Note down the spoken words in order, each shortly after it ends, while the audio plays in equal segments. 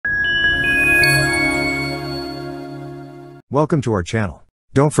Welcome to our channel.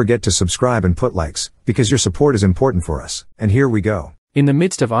 Don't forget to subscribe and put likes, because your support is important for us. And here we go. In the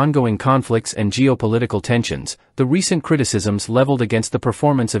midst of ongoing conflicts and geopolitical tensions, the recent criticisms leveled against the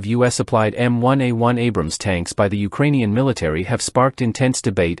performance of U.S.-supplied M1A1 Abrams tanks by the Ukrainian military have sparked intense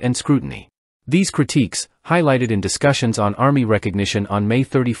debate and scrutiny. These critiques, highlighted in discussions on Army recognition on May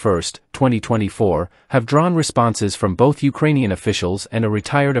 31, 2024, have drawn responses from both Ukrainian officials and a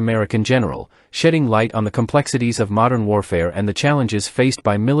retired American general, shedding light on the complexities of modern warfare and the challenges faced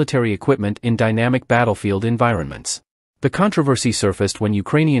by military equipment in dynamic battlefield environments. The controversy surfaced when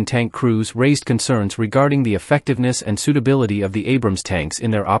Ukrainian tank crews raised concerns regarding the effectiveness and suitability of the Abrams tanks in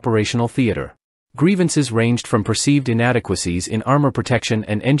their operational theater. Grievances ranged from perceived inadequacies in armor protection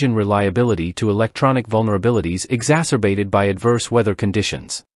and engine reliability to electronic vulnerabilities exacerbated by adverse weather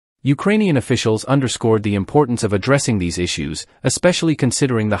conditions. Ukrainian officials underscored the importance of addressing these issues, especially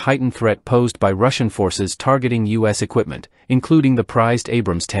considering the heightened threat posed by Russian forces targeting U.S. equipment, including the prized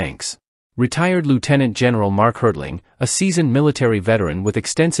Abrams tanks. Retired Lieutenant General Mark Hertling, a seasoned military veteran with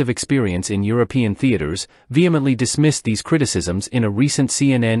extensive experience in European theaters, vehemently dismissed these criticisms in a recent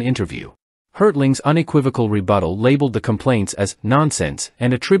CNN interview. Hertling's unequivocal rebuttal labeled the complaints as nonsense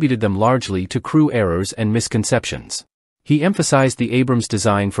and attributed them largely to crew errors and misconceptions. He emphasized the Abrams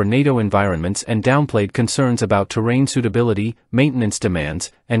design for NATO environments and downplayed concerns about terrain suitability, maintenance demands,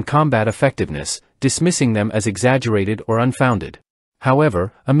 and combat effectiveness, dismissing them as exaggerated or unfounded.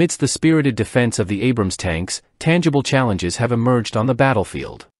 However, amidst the spirited defense of the Abrams tanks, tangible challenges have emerged on the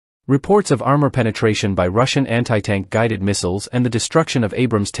battlefield. Reports of armor penetration by Russian anti-tank guided missiles and the destruction of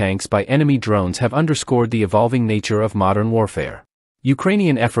Abrams tanks by enemy drones have underscored the evolving nature of modern warfare.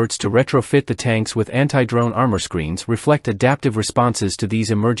 Ukrainian efforts to retrofit the tanks with anti-drone armor screens reflect adaptive responses to these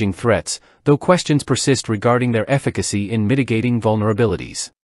emerging threats, though questions persist regarding their efficacy in mitigating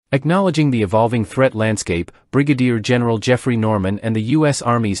vulnerabilities. Acknowledging the evolving threat landscape, Brigadier General Jeffrey Norman and the U.S.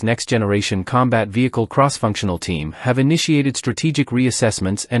 Army's Next Generation Combat Vehicle Cross-Functional Team have initiated strategic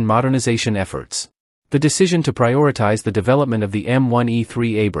reassessments and modernization efforts. The decision to prioritize the development of the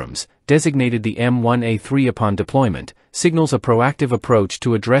M1E3 Abrams, designated the M1A3 upon deployment, signals a proactive approach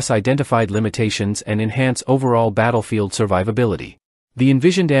to address identified limitations and enhance overall battlefield survivability. The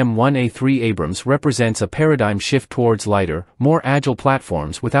envisioned M1A3 Abrams represents a paradigm shift towards lighter, more agile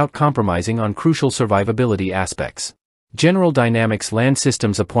platforms without compromising on crucial survivability aspects. General Dynamics Land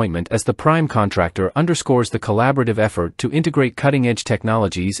Systems' appointment as the prime contractor underscores the collaborative effort to integrate cutting-edge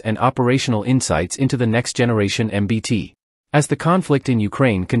technologies and operational insights into the next-generation MBT. As the conflict in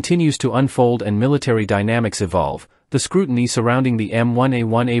Ukraine continues to unfold and military dynamics evolve, the scrutiny surrounding the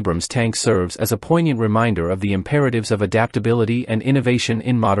M1A1 Abrams tank serves as a poignant reminder of the imperatives of adaptability and innovation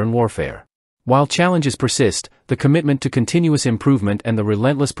in modern warfare. While challenges persist, the commitment to continuous improvement and the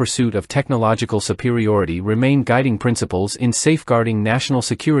relentless pursuit of technological superiority remain guiding principles in safeguarding national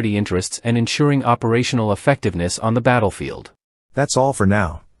security interests and ensuring operational effectiveness on the battlefield. That's all for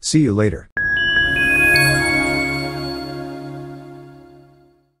now. See you later.